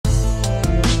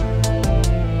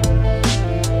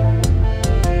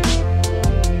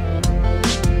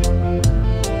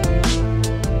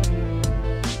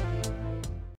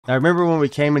I remember when we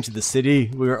came into the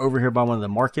city, we were over here by one of the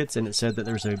markets, and it said that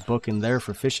there's a book in there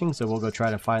for fishing, so we'll go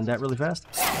try to find that really fast.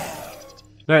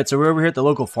 Alright, so we're over here at the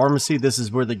local pharmacy. This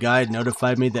is where the guide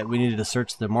notified me that we needed to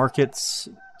search the markets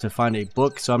to find a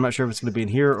book, so I'm not sure if it's going to be in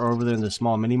here or over there in the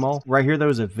small mini mall. Right here, there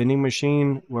was a vending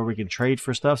machine where we can trade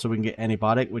for stuff, so we can get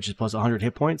antibiotic, which is plus 100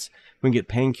 hit points. We can get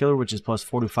painkiller, which is plus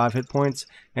 45 hit points,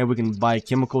 and we can buy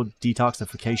chemical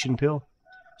detoxification pill.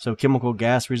 So chemical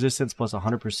gas resistance plus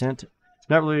 100%.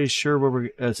 Not really sure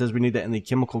where it says we need that in the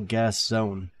chemical gas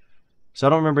zone. So I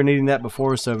don't remember needing that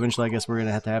before, so eventually I guess we're going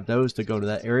to have those to go to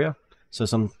that area. So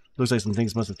looks like some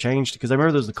things must have changed, because I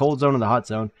remember there's the cold zone and the hot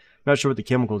zone. I'm not sure what the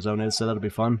chemical zone is, so that'll be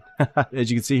fun.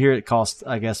 As you can see here, it costs,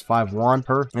 I guess, 5 won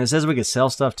per. And it says we can sell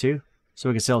stuff too. So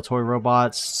we can sell toy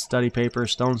robots, study paper,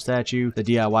 stone statue, the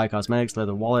DIY cosmetics,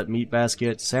 leather wallet, meat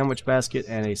basket, sandwich basket,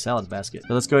 and a salad basket.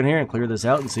 So let's go in here and clear this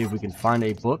out and see if we can find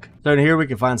a book. So in here we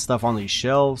can find stuff on these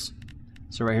shelves.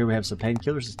 So right here we have some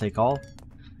painkillers. Let's take all.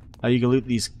 You can loot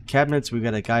these cabinets. We've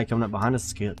got a guy coming up behind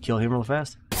us. Let's kill him real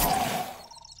fast.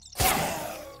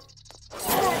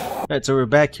 Alright, so we're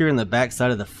back here in the back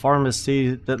side of the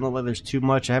pharmacy. Doesn't look like there's too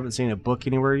much. I haven't seen a book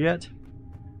anywhere yet.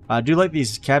 I do like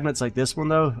these cabinets like this one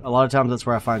though. A lot of times that's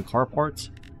where I find car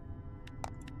parts.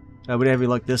 We didn't have any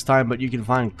luck this time, but you can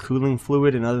find cooling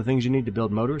fluid and other things you need to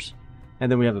build motors. And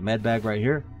then we have a med bag right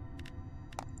here.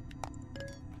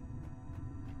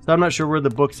 So I'm not sure where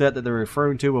the book's at that they're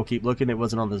referring to. We'll keep looking. It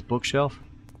wasn't on this bookshelf.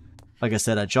 Like I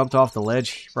said, I jumped off the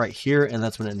ledge right here, and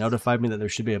that's when it notified me that there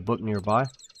should be a book nearby.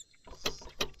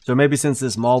 So maybe since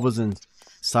this mall was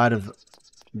inside of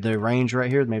the range right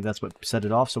here, maybe that's what set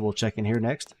it off. So we'll check in here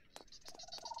next.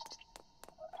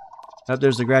 Oh,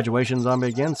 there's the graduation zombie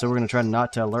again. So we're going to try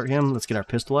not to alert him. Let's get our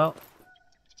pistol out.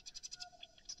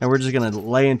 And we're just going to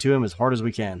lay into him as hard as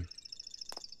we can.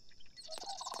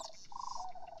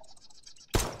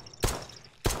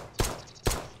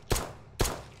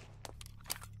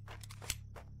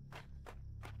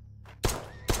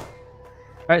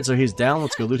 Alright, so he's down.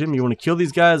 Let's go loot him. You want to kill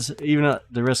these guys, even at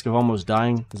the risk of almost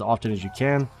dying, as often as you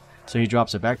can. So he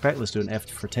drops a backpack. Let's do an F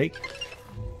for take.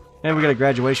 And we got a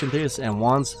graduation thesis and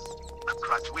wands. A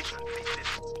graduation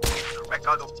thesis is a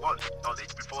record of one's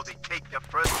knowledge before they take their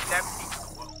first step into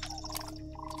the world.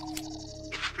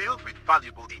 It's filled with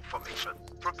valuable information,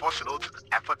 proportional to the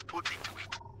effort put into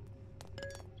it.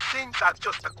 Since I've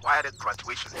just acquired a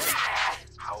graduation thesis,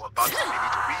 how about a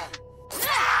minute to read?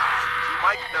 You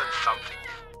might learn something.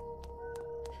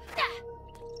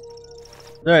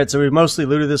 Alright, so we mostly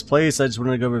looted this place. I just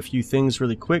wanted to go over a few things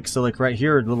really quick. So like right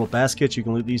here, little baskets, you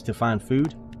can loot these to find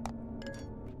food.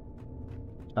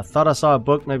 I thought I saw a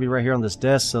book maybe right here on this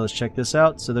desk, so let's check this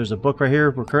out. So there's a book right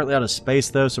here. We're currently out of space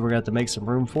though, so we're going to have to make some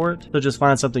room for it. So just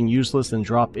find something useless and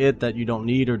drop it that you don't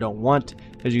need or don't want.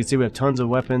 As you can see, we have tons of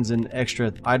weapons and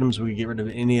extra items. We can get rid of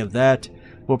any of that.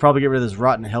 We'll probably get rid of this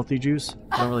rotten healthy juice.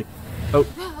 I don't really...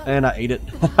 Oh, and I ate it.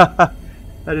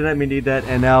 I did not mean to eat that,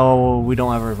 and now we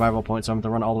don't have a revival point, so I'm going to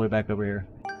run all the way back over here.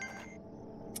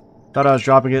 Thought I was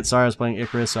dropping it. Sorry, I was playing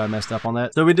Icarus, so I messed up on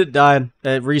that. So we did die.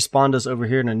 It respawned us over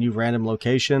here in a new random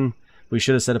location. We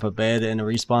should have set up a bed and a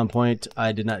respawn point.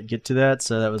 I did not get to that,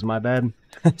 so that was my bad.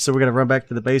 So we're going to run back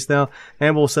to the base now,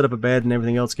 and we'll set up a bed and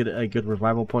everything else, get a good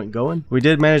revival point going. We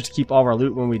did manage to keep all of our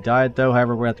loot when we died, though.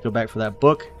 However, we're going to have to go back for that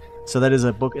book. So that is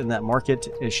a book in that market.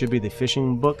 It should be the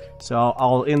fishing book. So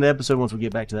I'll end the episode once we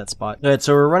get back to that spot. Alright,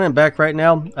 so we're running back right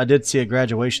now. I did see a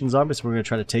graduation zombie, so we're going to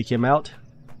try to take him out.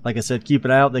 Like I said, keep it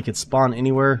out. They could spawn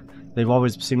anywhere. They've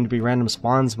always seemed to be random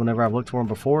spawns whenever I've looked for them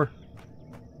before.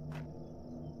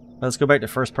 Let's go back to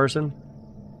first person.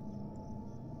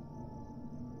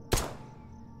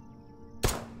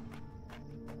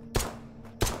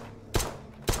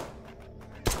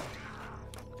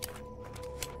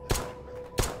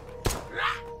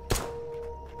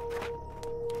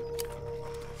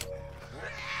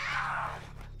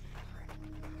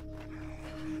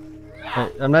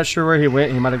 I'm not sure where he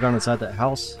went. He might have gone inside that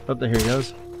house. Oh, there he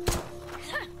goes.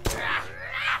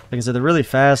 Like I said, they're really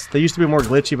fast. They used to be more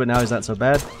glitchy, but now he's not so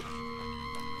bad.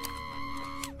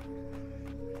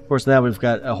 Of course, now we've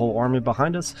got a whole army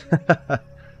behind us.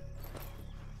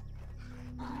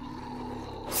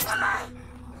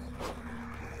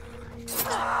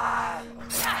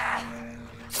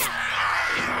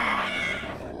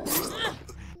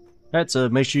 Alright, so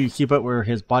make sure you keep up where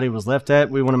his body was left at.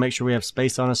 We want to make sure we have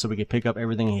space on us so we can pick up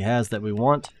everything he has that we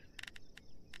want.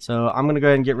 So I'm going to go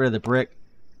ahead and get rid of the brick.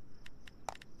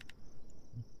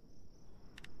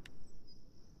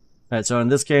 Alright, so in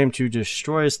this game, to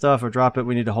destroy stuff or drop it,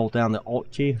 we need to hold down the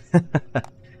Alt key.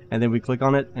 And then we click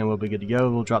on it, and we'll be good to go.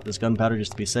 We'll drop this gunpowder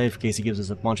just to be safe in case he gives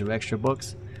us a bunch of extra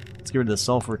books. Let's get rid of the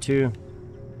sulfur too.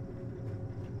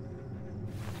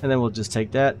 And then we'll just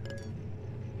take that.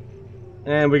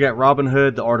 And we got Robin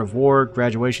Hood, The Art of War,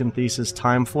 Graduation Thesis,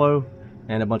 Time Flow,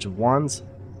 and a bunch of wands.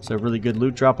 So really good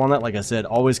loot drop on that. Like I said,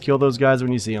 always kill those guys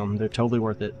when you see them. They're totally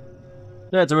worth it.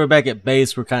 Alright, so we're back at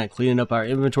base. We're kind of cleaning up our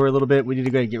inventory a little bit. We need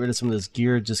to go ahead and get rid of some of this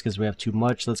gear just because we have too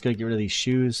much. Let's go get rid of these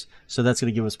shoes. So that's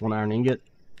going to give us 1 iron ingot.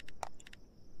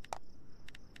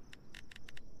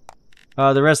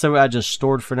 The rest of it I just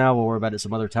stored for now. We'll worry about it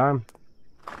some other time.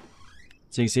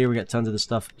 So you can see we got tons of the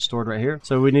stuff stored right here.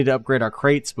 So we need to upgrade our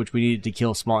crates, which we need to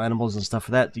kill small animals and stuff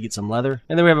for that to get some leather.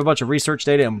 And then we have a bunch of research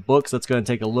data and books. Let's go and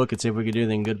take a look and see if we can do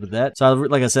anything good with that. So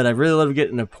like I said, I really love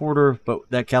getting a porter, but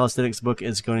that calisthenics book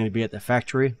is going to be at the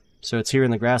factory. So it's here in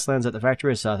the grasslands at the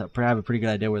factory, so I have a pretty good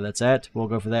idea where that's at. We'll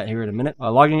go for that here in a minute.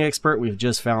 Logging expert, we've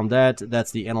just found that. That's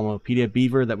the Animalpedia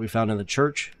beaver that we found in the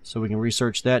church. So we can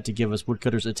research that to give us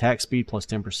woodcutter's attack speed plus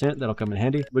 10%. That'll come in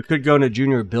handy. We could go into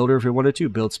junior builder if we wanted to.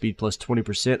 Build speed plus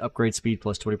 20%, upgrade speed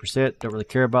plus 20%. Don't really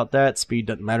care about that. Speed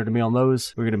doesn't matter to me on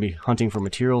those. We're going to be hunting for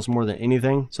materials more than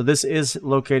anything. So this is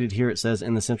located here, it says,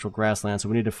 in the central grasslands. So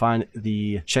we need to find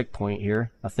the checkpoint here.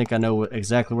 I think I know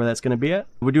exactly where that's going to be at.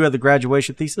 We do have the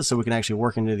graduation thesis, so we can actually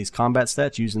work into these combat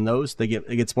stats using those. It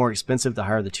gets more expensive the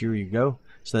higher the tier you go.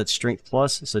 So that's strength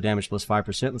plus, so damage plus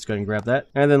 5%. Let's go ahead and grab that.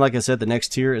 And then, like I said, the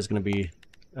next tier is going to be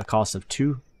a cost of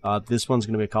 2. This one's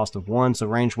going to be a cost of 1. So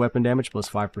ranged weapon damage plus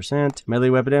 5%. Melee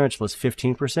weapon damage plus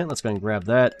 15%. Let's go ahead and grab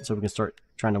that so we can start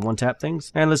trying to one-tap things.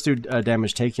 And let's do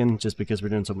damage taken just because we're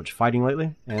doing so much fighting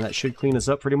lately. And that should clean us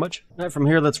up pretty much. All right, from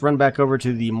here, let's run back over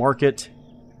to the market.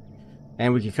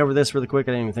 And we can cover this really quick.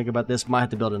 I didn't even think about this. Might have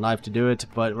to build a knife to do it.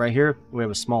 But right here, we have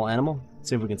a small animal. Let's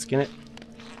see if we can skin it.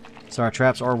 So our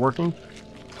traps are working.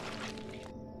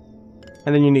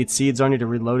 And then you need seeds on you to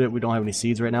reload it. We don't have any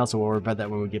seeds right now, so we'll worry about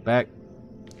that when we get back.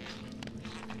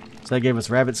 So that gave us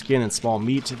rabbit skin and small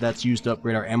meat. That's used to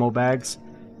upgrade our ammo bags.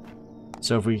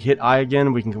 So if we hit I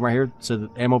again, we can come right here. So the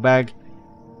ammo bag,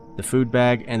 the food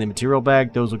bag, and the material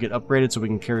bag, those will get upgraded so we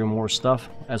can carry more stuff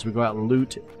as we go out and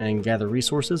loot and gather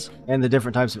resources. And the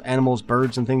different types of animals,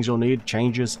 birds, and things you'll need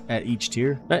changes at each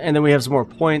tier. And then we have some more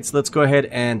points. Let's go ahead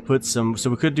and put some, so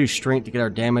we could do strength to get our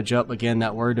damage up. Again,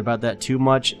 not worried about that too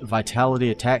much.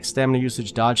 Vitality, attack, stamina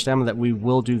usage, dodge stamina, that we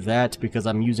will do that because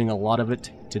I'm using a lot of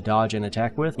it to dodge and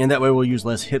attack with. And that way we'll use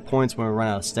less hit points when we run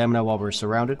out of stamina while we're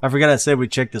surrounded. I forgot I said we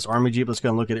checked this army jeep. Let's go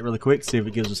and look at it really quick, see if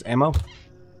it gives us ammo.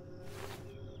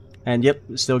 And yep,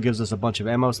 it still gives us a bunch of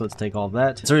ammo, so let's take all of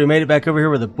that. So we made it back over here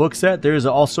where the book's at. There is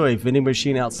also a vending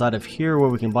machine outside of here where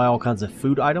we can buy all kinds of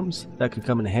food items. That could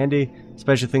come in handy,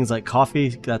 especially things like coffee.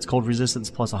 That's cold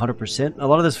resistance plus 100%. A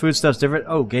lot of this food stuff's different.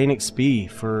 Oh, gain XP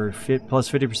for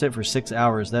plus 50% for 6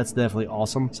 hours. That's definitely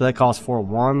awesome. So that costs 4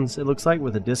 wands, it looks like,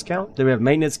 with a discount. Then we have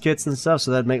maintenance kits and stuff,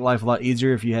 so that'd make life a lot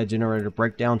easier if you had generator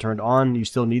breakdown turned on. You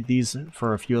still need these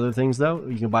for a few other things, though.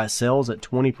 You can buy cells at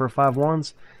 20 per 5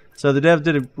 wands. So the dev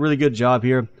did a really good job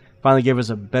here. Finally gave us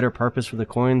a better purpose for the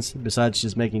coins besides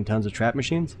just making tons of trap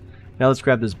machines. Now let's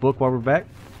grab this book while we're back.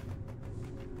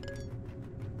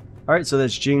 Alright, so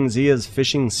that's Jing Zia's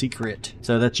Fishing Secret.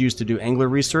 So that's used to do angler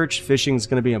research. Fishing is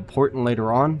going to be important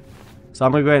later on. So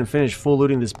I'm going to go ahead and finish full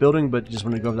looting this building, but just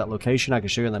want to go over that location. I can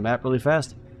show you on the map really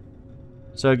fast.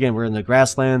 So again, we're in the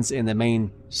grasslands, in the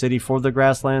main city for the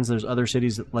grasslands. There's other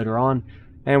cities later on.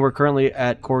 And we're currently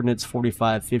at coordinates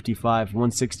 45, 55,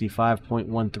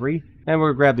 165.13. And we're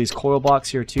going to grab these coil blocks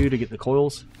here too to get the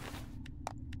coils.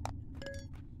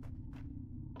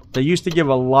 They used to give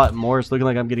a lot more. It's looking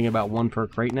like I'm getting about 1 per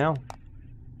crate now.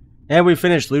 And we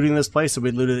finished looting this place, so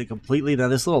we looted it completely. Now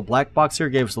this little black box here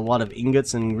gave us a lot of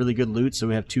ingots and really good loot. So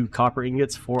we have 2 copper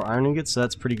ingots, 4 iron ingots, so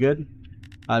that's pretty good.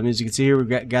 As you can see here,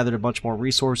 we've gathered a bunch more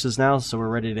resources now, so we're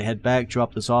ready to head back,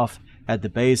 drop this off at the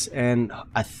base, and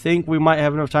I think we might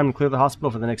have enough time to clear the hospital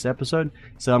for the next episode,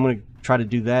 so I'm going to try to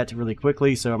do that really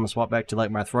quickly. So I'm going to swap back to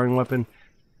like my throwing weapon,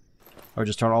 or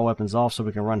just turn all weapons off so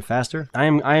we can run faster. I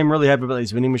am really happy about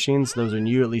these vending machines. Those are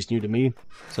new, at least new to me,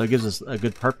 so it gives us a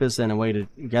good purpose and a way to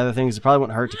gather things. It probably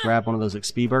wouldn't hurt to grab one of those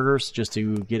XP burgers just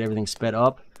to get everything sped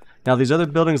up. Now these other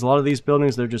buildings, a lot of these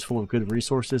buildings, they're just full of good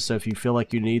resources, so if you feel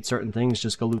like you need certain things,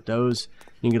 just go loot those.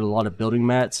 You can get a lot of building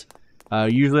mats.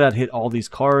 Usually I'd hit all these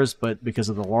cars, but because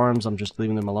of the alarms, I'm just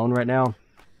leaving them alone right now.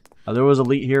 There was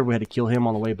Elite here. We had to kill him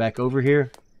on the way back over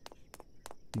here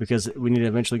because we need to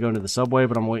eventually go into the subway,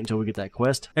 but I'm waiting until we get that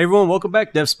quest. Hey everyone, welcome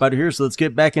back. Dev Spider here. So let's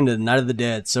get back into Night of the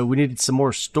Dead. So we needed some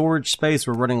more storage space.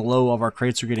 We're running low. All of our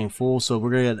crates are getting full, so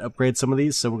we're going to upgrade some of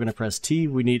these. So we're going to press T.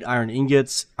 We need iron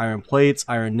ingots, iron plates,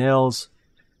 iron nails,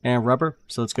 and rubber.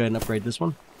 So let's go ahead and upgrade this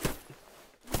one.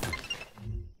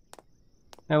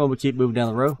 And we'll keep moving down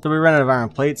the row. So we ran out of iron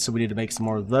plates, so we need to make some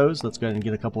more of those. Let's go ahead and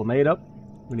get a couple made up.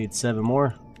 We need 7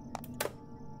 more.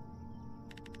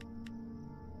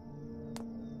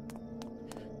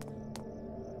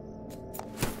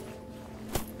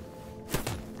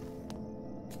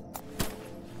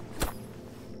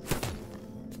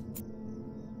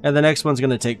 And the next one's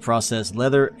going to take processed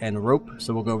leather and rope,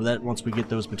 so we'll go over that once we get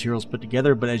those materials put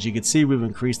together. But as you can see, we've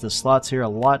increased the slots here a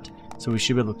lot, so we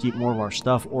should be able to keep more of our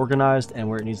stuff organized and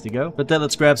where it needs to go. But then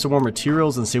let's grab some more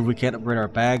materials and see if we can't upgrade our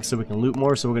bags so we can loot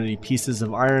more. So we're going to need pieces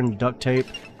of iron, duct tape,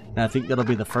 and I think that'll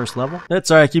be the first level. That's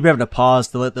alright, I keep having to pause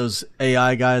to let those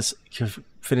AI guys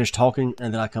finish talking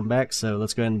and then I come back. So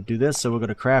let's go ahead and do this. So we're going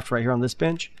to craft right here on this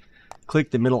bench. Click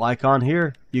the middle icon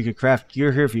here. You can craft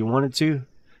gear here if you wanted to.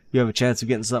 You have a chance of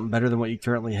getting something better than what you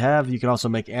currently have. You can also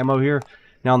make ammo here.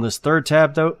 Now on this third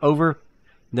tab though, over,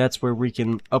 that's where we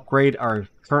can upgrade our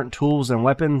current tools and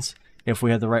weapons if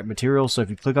we have the right materials. So if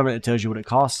you click on it, it tells you what it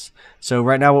costs. So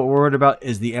right now what we're worried about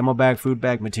is the ammo bag, food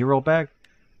bag, material bag.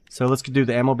 So let's do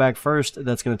the ammo bag first.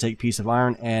 That's going to take piece of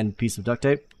iron and piece of duct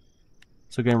tape.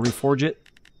 So again, reforge it.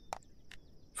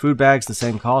 Food bag's the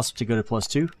same cost to go to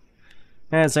 +2.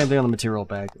 And same thing on the material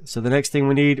bag. So the next thing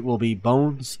we need will be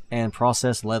bones and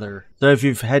processed leather. So if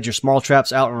you've had your small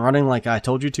traps out and running like I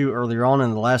told you to earlier on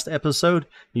in the last episode,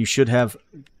 you should have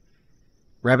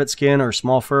rabbit skin or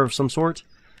small fur of some sort.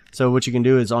 So what you can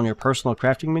do is on your personal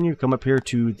crafting menu, come up here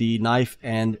to the knife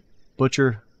and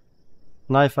butcher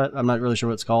knife. I'm not really sure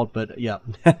what it's called, but yeah.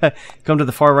 Come to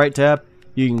the far right tab.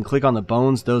 You can click on the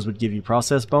bones. Those would give you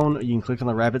processed bone. You can click on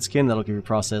the rabbit skin. That'll give you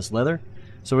processed leather.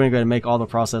 So we're going to go ahead and make all the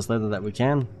processed leather that we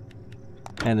can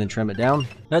and then trim it down.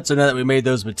 Right, so now that we made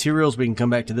those materials, we can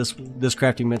come back to this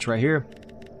crafting bench right here.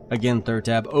 Again, third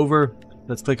tab over.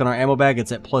 Let's click on our ammo bag.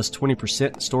 It's at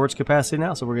 +20% storage capacity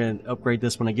now, so we're going to upgrade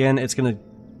this one again. It's going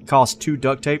to cost 2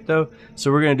 duct tape though,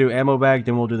 so we're going to do ammo bag,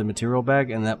 then we'll do the material bag,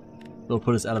 and that will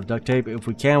put us out of duct tape. If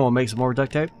we can, we'll make some more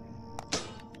duct tape.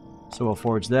 So we'll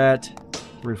forge that.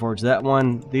 Reforge that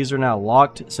one. These are now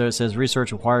locked, so it says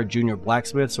research required junior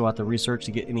blacksmith, so we'll have to research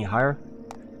to get any higher.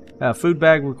 Food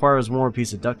bag requires one more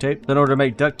piece of duct tape. In order to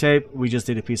make duct tape, we just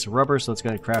need a piece of rubber, so let's go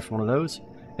ahead and craft one of those.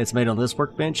 It's made on this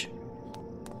workbench.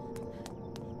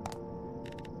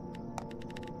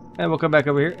 And we'll come back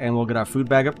over here and we'll get our food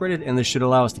bag upgraded, and this should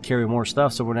allow us to carry more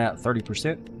stuff, so we're now at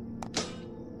 30%.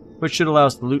 Which should allow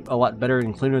us to loot a lot better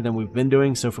and cleaner than we've been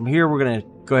doing. So from here, we're going to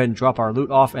go ahead and drop our loot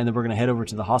off, and then we're going to head over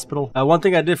to the hospital. One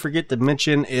thing I did forget to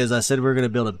mention is I said we were going to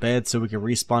build a bed so we can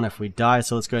respawn if we die.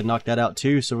 So let's go ahead and knock that out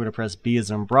too. So we're going to press B as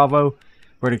in Bravo.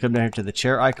 We're going to come down here to the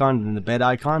chair icon and the bed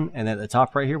icon. And at the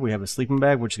top right here, we have a sleeping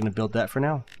bag. We're just going to build that for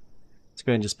now. Let's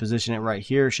go ahead and just position it right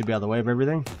here. It should be out of the way of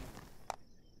everything.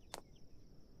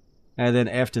 And then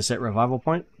F to set revival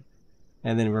point.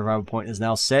 And then revival point is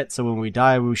now set, so when we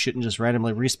die, we shouldn't just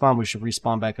randomly respawn. We should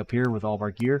respawn back up here with all of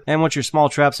our gear. And once your small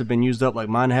traps have been used up like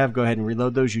mine have, go ahead and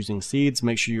reload those using seeds.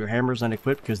 Make sure your hammer's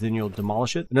unequipped, because then you'll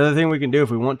demolish it. Another thing we can do if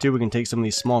we want to, we can take some of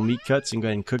these small meat cuts and go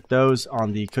ahead and cook those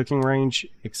on the cooking range,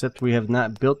 except we have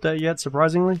not built that yet,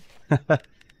 surprisingly.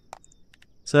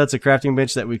 So that's a crafting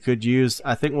bench that we could use.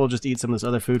 I think we'll just eat some of this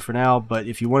other food for now, but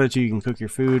if you wanted to, you can cook your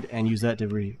food and use that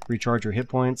to recharge your hit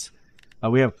points.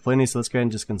 We have plenty, so let's go ahead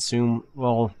and just consume,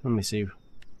 well, let me see.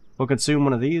 We'll consume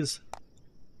one of these,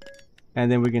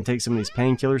 and then we can take some of these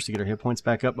painkillers to get our hit points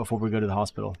back up before we go to the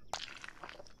hospital.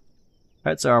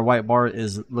 Alright, so our white bar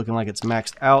is looking like it's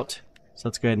maxed out. So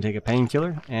let's go ahead and take a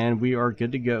painkiller, and we are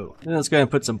good to go. And let's go ahead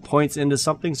and put some points into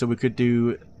something, so we could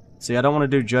do... See, I don't want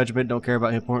to do judgment, don't care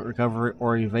about hit point recovery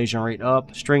or evasion rate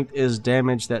up. Strength is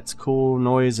damage, that's cool.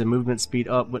 Noise and movement speed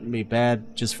up wouldn't be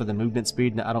bad just for the movement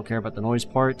speed. I don't care about the noise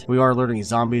part. We are alerting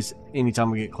zombies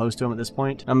anytime we get close to them at this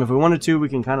point. If we wanted to, we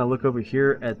can kind of look over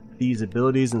here at these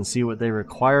abilities and see what they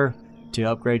require to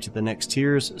upgrade to the next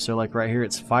tiers. So like right here,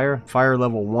 it's fire. Fire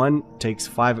level 1 takes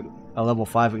a level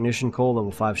 5 ignition coal,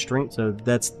 level 5 strength, so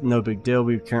that's no big deal.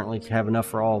 We currently have enough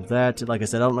for all of that. Like I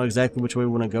said, I don't know exactly which way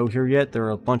we want to go here yet. There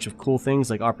are a bunch of cool things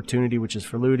like opportunity, which is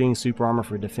for looting, super armor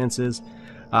for defenses.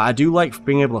 I do like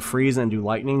being able to freeze and do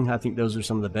lightning. I think those are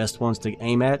some of the best ones to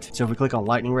aim at. So if we click on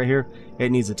lightning right here, it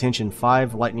needs attention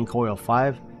 5, lightning coil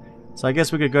 5. So I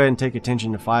guess we could go ahead and take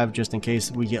attention to 5 just in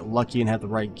case we get lucky and have the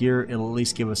right gear. It'll at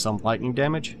least give us some lightning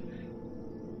damage.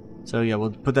 So yeah, we'll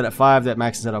put that at 5. That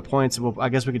maxes out our points. I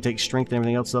guess we could take strength and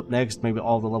everything else up next. Maybe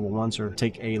all the level 1s, or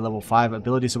take a level 5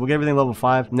 ability. So we'll get everything level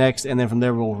 5 next, and then from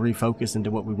there we'll refocus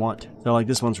into what we want. So like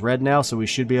this one's red now, so we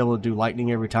should be able to do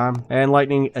lightning every time. And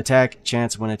lightning attack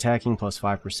chance when attacking plus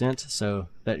 5%. So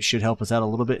that should help us out a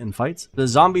little bit in fights. The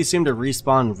zombies seem to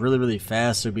respawn really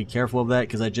fast, so be careful of that,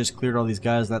 because I just cleared all these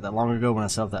guys not that long ago when I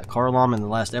set up that car alarm in the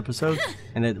last episode,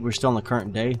 and we're still on the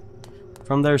current day.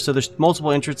 From there, so there's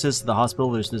multiple entrances to the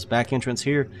hospital. There's this back entrance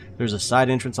here, there's a side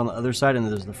entrance on the other side, and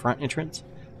there's the front entrance.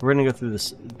 We're gonna go through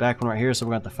this back one right here, so we're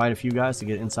gonna have to fight a few guys to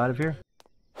get inside of here.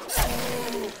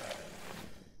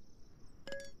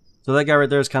 So that guy right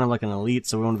there is kind of like an elite,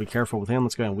 so we want to be careful with him.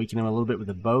 Let's go ahead and weaken him a little bit with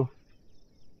the bow.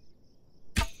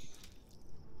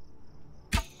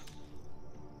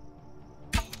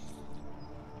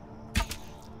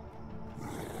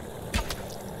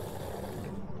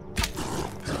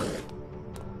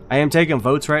 I am taking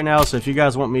votes right now, so if you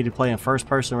guys want me to play in first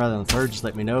person rather than third, just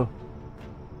let me know.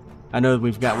 I know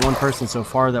we've got one person so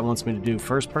far that wants me to do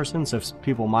first person, so if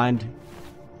people mind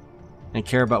and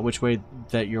care about which way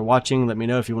that you're watching, let me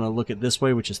know if you want to look at this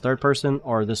way, which is third person,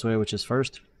 or this way, which is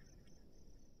first.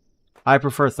 I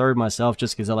prefer third myself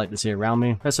just because I like to see around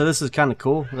me. So this is kind of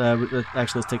cool.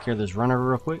 Actually, let's take care of this runner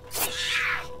real quick.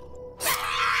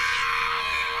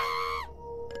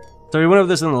 So we went over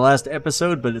this in the last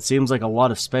episode, but it seems like a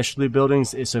lot of specialty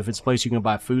buildings, so if it's a place you can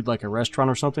buy food like a restaurant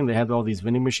or something, they have all these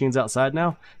vending machines outside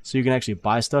now, so you can actually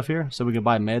buy stuff here. So we can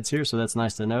buy meds here, so that's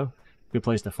nice to know. Good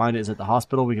place to find it is at the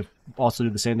hospital. We can also do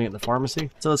the same thing at the pharmacy.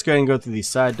 So let's go ahead and go through these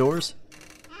side doors.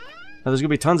 Now there's going to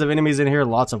be tons of enemies in here,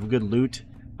 lots of good loot.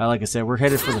 Like I said, we're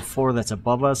headed for the floor that's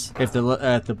above us. If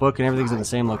the book and everything's in the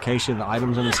same location, the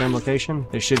items are in the same location,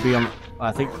 they should be on,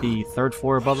 I think, the third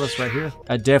floor above us right here.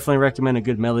 I definitely recommend a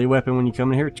good melee weapon when you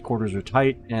come in here. Quarters are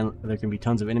tight, and there can be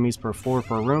tons of enemies per floor,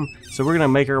 per room. So we're going to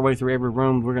make our way through every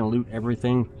room. We're going to loot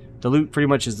everything. The loot pretty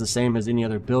much is the same as any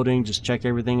other building. Just check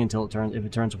everything until it turns, if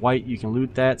it turns white, you can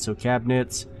loot that. So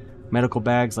cabinets, medical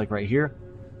bags like right here.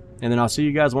 And then I'll see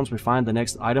you guys once we find the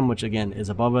next item, which again is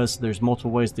above us. There's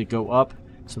multiple ways to go up.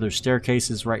 So there's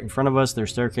staircases right in front of us,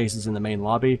 there's staircases in the main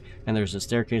lobby, and there's a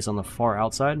staircase on the far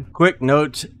outside. Quick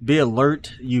note, be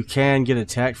alert, you can get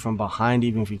attacked from behind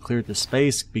even if you cleared the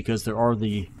space, because there are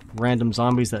the random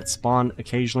zombies that spawn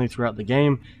occasionally throughout the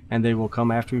game, and they will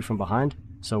come after you from behind.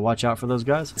 So watch out for those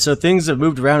guys. So things have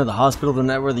moved around in the hospital than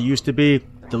where they used to be.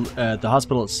 The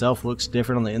hospital itself looks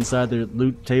different on the inside. The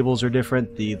loot tables are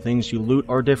different. The things you loot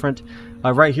are different.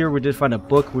 Right here we did find a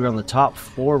book. We're on the top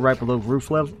floor right below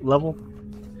roof level.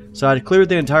 So I cleared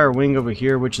the entire wing over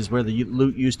here, which is where the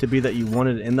loot used to be that you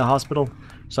wanted in the hospital.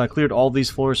 So I cleared all these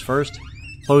floors first,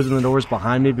 closing the doors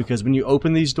behind me, because when you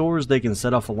open these doors, they can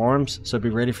set off alarms, so be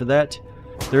ready for that.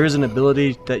 There is an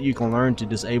ability that you can learn to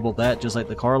disable that, just like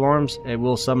the car alarms. It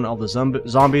will summon all the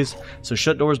zombies, so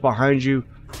shut doors behind you,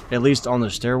 at least on the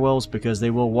stairwells, because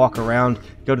they will walk around,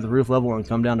 go to the roof level, and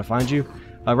come down to find you.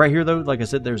 Right here, though, like I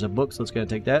said, there's a book, so let's go and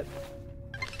take that.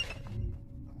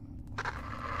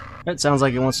 It sounds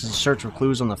like it wants to search for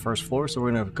clues on the first floor, so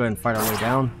we're going to go ahead and fight our way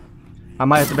down. I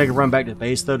might have to make a run back to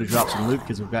base, though, to drop some loot,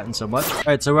 because we've gotten so much.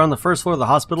 Alright, so we're on the first floor of the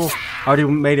hospital. I already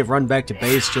made a run back to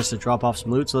base just to drop off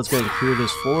some loot, so let's go ahead and clear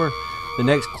this floor. The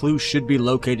next clue should be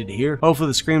located here. Hopefully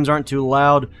the screams aren't too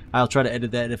loud. I'll try to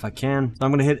edit that if I can. So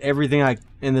I'm going to hit everything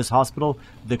in this hospital.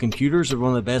 The computers are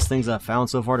one of the best things I've found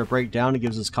so far to break down. It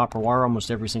gives us copper wire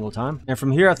almost every single time. And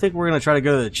from here, I think we're going to try to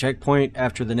go to the checkpoint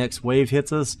after the next wave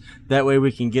hits us. That way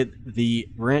we can get the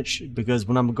wrench, because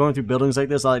when I'm going through buildings like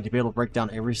this, I like to be able to break down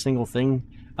every single thing.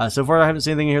 So far I haven't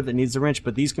seen anything in here that needs the wrench,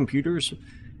 but these computers,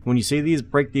 when you see these,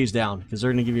 break these down, because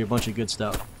they're going to give you a bunch of good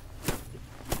stuff.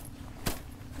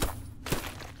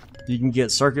 You can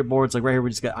get circuit boards, like right here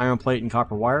we just got iron plate and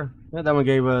copper wire. Yeah, that one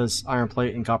gave us iron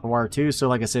plate and copper wire too. So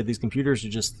like I said, these computers are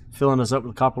just filling us up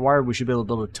with copper wire. We should be able to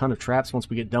build a ton of traps once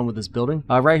we get done with this building.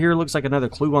 Right here looks like another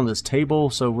clue on this table.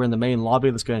 So we're in the main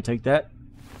lobby. Let's go ahead and take that.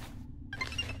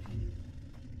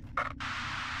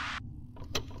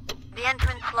 The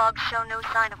entrance logs show no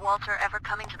sign of Walter ever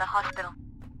coming to the hospital.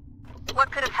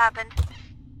 What could have happened?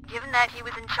 Given that he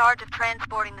was in charge of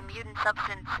transporting the mutant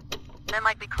substance, there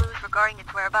might be clues regarding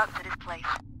its whereabouts at his place.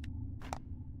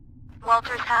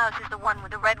 Walter's house is the one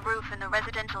with the red roof in the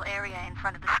residential area in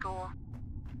front of the school.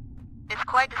 It's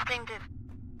quite distinctive,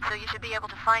 so you should be able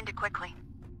to find it quickly.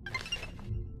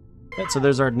 Right, so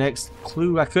there's our next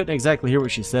clue. I couldn't exactly hear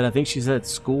what she said. I think she said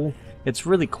school. It's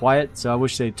really quiet, so I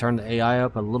wish they'd turn the AI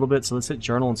up a little bit. So let's hit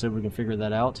journal and see if we can figure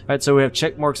that out. All right, so we have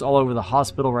check marks all over the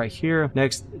hospital right here.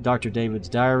 Next, Dr. David's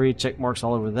diary, check marks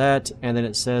all over that. And then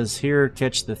it says here,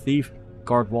 catch the thief,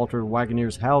 guard Walter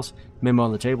Wagoner's house, memo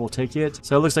on the table, take it.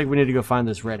 So it looks like we need to go find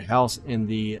this red house in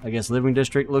the, I guess, living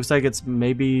district. Looks like it's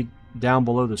maybe down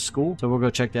below the school. So we'll go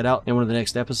check that out in one of the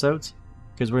next episodes,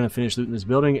 because we're going to finish looting this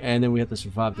building, and then we have to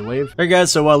survive the wave. Alright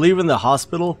guys, so while leaving the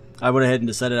hospital, I went ahead and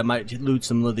decided I might loot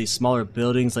some of these smaller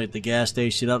buildings like the gas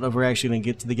station. I don't know if we're actually going to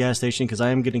get to the gas station, because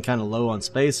I am getting kind of low on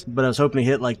space, but I was hoping to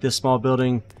hit like this small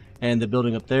building and the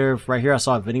building up there. Right here I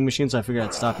saw a vending machine, so I figured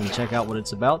I'd stop and check out what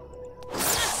it's about.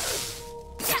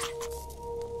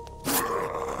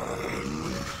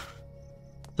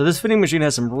 So this vending machine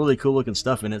has some really cool looking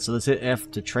stuff in it, so let's hit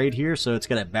F to trade here. So it's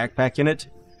got a backpack in it.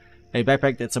 A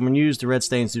backpack that someone used. The red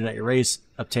stains do not erase.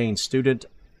 Obtain student.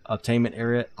 Obtainment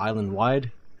area island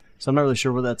wide. So I'm not really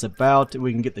sure what that's about.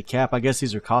 We can get the cap. I guess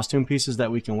these are costume pieces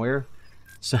that we can wear.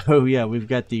 So yeah, we've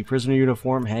got the prisoner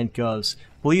uniform, handcuffs,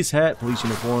 police hat, police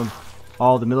uniform,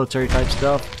 all the military type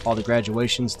stuff, all the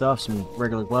graduation stuff, some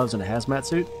regular gloves, and a hazmat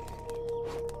suit.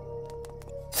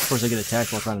 course, I get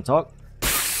attacked while trying to talk.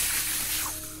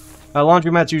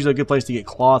 Laundromat's usually a good place to get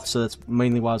cloth, so that's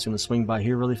mainly why I was going to swing by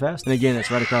here really fast. And again,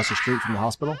 it's right across the street from the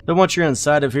hospital. Then once you're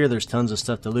inside of here, there's tons of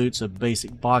stuff to loot, so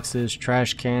basic boxes,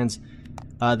 trash cans.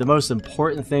 The most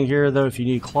important thing here, though, if you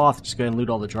need cloth, just go ahead and loot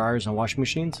all the dryers and washing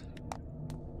machines.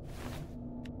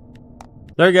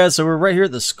 Alright guys, so we're right here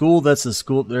at the school. That's the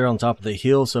school up there on top of the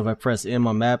hill. So if I press M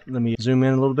on map, let me zoom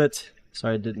in a little bit.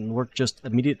 Sorry, it didn't work just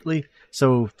immediately.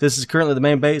 So this is currently the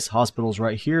main base. Hospital's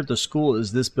right here. The school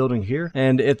is this building here.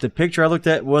 And if the picture I looked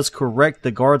at was correct,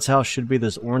 the guard's house should be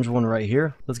this orange one right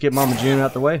here. Let's get Mama June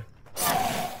out the way.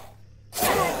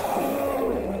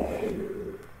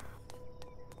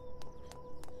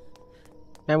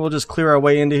 And we'll just clear our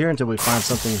way into here until we find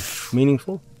something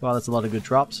meaningful. Wow, that's a lot of good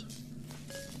drops.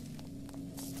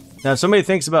 Now, if somebody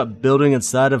thinks about building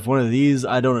inside of one of these,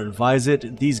 I don't advise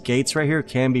it. These gates right here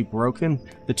can be broken.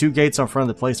 The two gates on front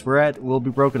of the place we're at will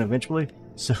be broken eventually,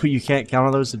 so you can't count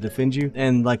on those to defend you.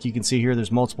 And like you can see here,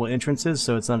 there's multiple entrances,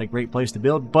 so it's not a great place to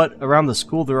build. But around the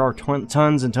school, there are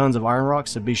tons and tons of iron rocks,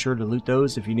 so be sure to loot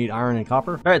those if you need iron and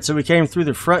copper. All right, so we came through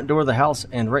the front door of the house,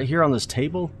 and right here on this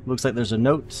table, looks like there's a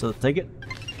note, so let's take it.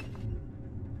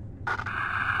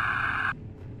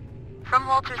 From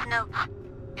Walter's notes,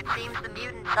 it seems the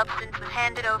mutant substance was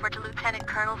handed over to Lieutenant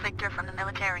Colonel Victor from the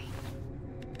military.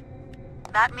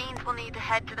 That means we'll need to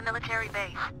head to the military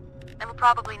base, and we'll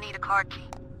probably need a card key.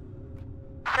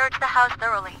 Search the house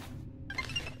thoroughly.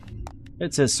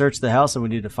 It says search the house and we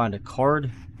need to find a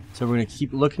card. So we're going to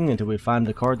keep looking until we find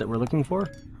the card that we're looking for.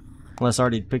 Unless I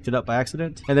already picked it up by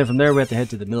accident. And then from there we have to head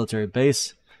to the military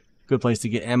base. Good place to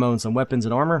get ammo and some weapons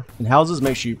and armor. In houses,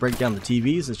 make sure you break down the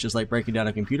TVs. It's just like breaking down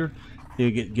a computer. You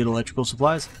get good electrical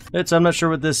supplies. I'm not sure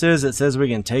what this is. It says we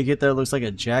can take it though. It looks like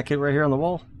a jacket right here on the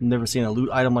wall. I've never seen a loot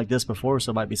item like this before,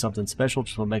 so it might be something special.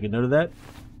 Just want to make a note of that.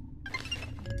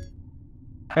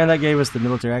 And that gave us the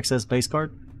military access base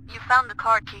card. You found the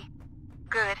card key.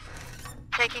 Good.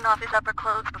 Taking off his upper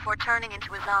clothes before turning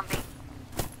into a zombie.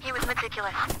 He was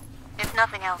meticulous, if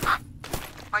nothing else.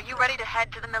 Are you ready to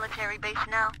head to the military base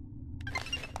now?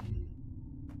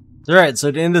 Alright, so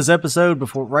to end this episode,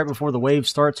 right before the wave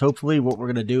starts, hopefully what we're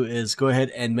going to do is go ahead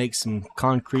and make some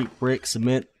concrete, brick,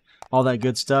 cement, all that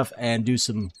good stuff, and do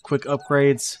some quick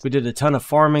upgrades. We did a ton of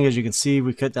farming. As you can see,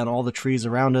 we cut down all the trees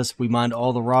around us. We mined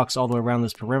all the rocks all the way around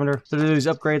this perimeter. So to do these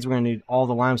upgrades, we're going to need all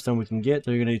the limestone we can get.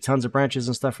 So you're going to need tons of branches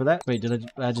and stuff for that. Wait,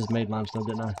 I just made limestone,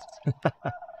 didn't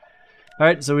I?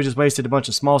 Alright, so we just wasted a bunch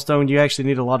of small stone. You actually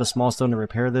need a lot of small stone to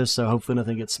repair this, so hopefully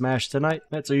nothing gets smashed tonight.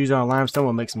 Right, so using our limestone,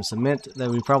 we'll make some cement.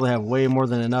 That we probably have way more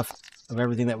than enough of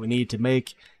everything that we need to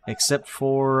make, except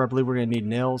for, I believe we're going to need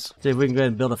nails. See if we can go ahead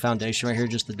and build a foundation right here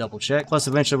just to double check. Plus,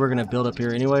 eventually we're going to build up here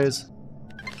anyways.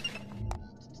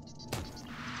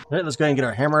 Alright, let's go ahead and get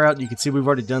our hammer out. You can see we've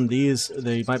already done these.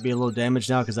 They might be a little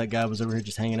damaged now because that guy was over here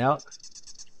just hanging out.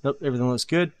 Nope, everything looks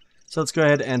good. So let's go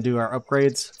ahead and do our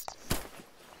upgrades.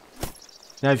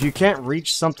 Now, if you can't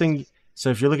reach something,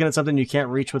 so if you're looking at something you can't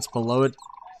reach what's below it,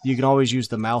 you can always use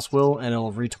the mouse wheel and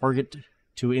it'll retarget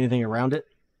to anything around it.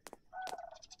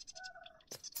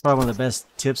 Probably one of the best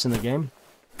tips in the game.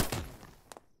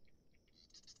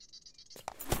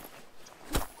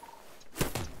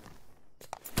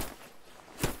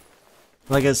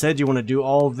 Like I said, you want to do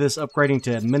all of this upgrading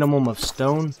to a minimum of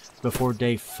stone before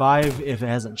day 5 if it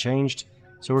hasn't changed.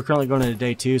 So we're currently going into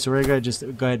day 2, so we're going to just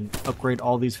go ahead and upgrade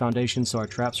all these foundations so our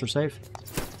traps are safe.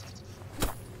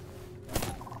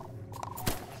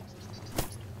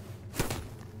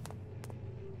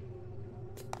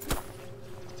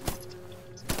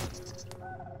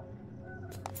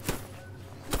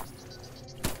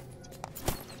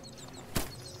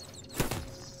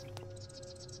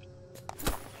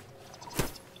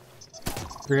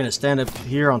 You're going to stand up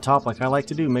here on top like I like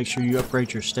to do. Make sure you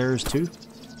upgrade your stairs too.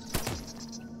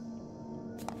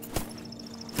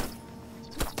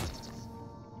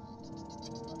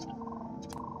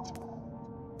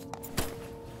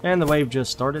 And the wave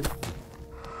just started.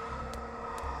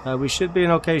 We should be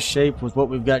in okay shape with what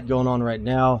we've got going on right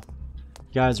now.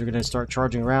 Guys are going to start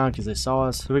charging around because they saw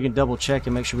us. So we can double check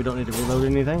and make sure we don't need to reload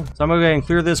anything. So I'm going to go ahead and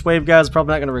clear this wave, guys.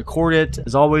 Probably not going to record it.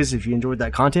 As always, if you enjoyed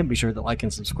that content, be sure to hit the like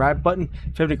and subscribe button.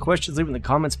 If you have any questions, leave them in the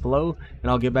comments below,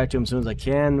 and I'll get back to them as soon as I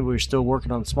can. We're still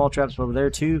working on small traps over there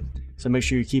too. So make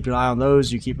sure you keep an eye on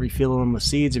those. You keep refilling them with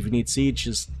seeds. If you need seeds,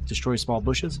 just destroy small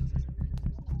bushes.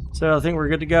 So I think we're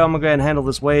good to go. I'm going to go ahead and handle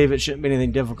this wave. It shouldn't be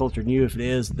anything difficult or new. If it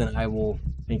is, then I will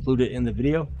include it in the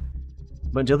video.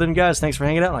 But until then, guys, thanks for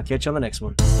hanging out, and I'll catch you on the next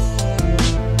one.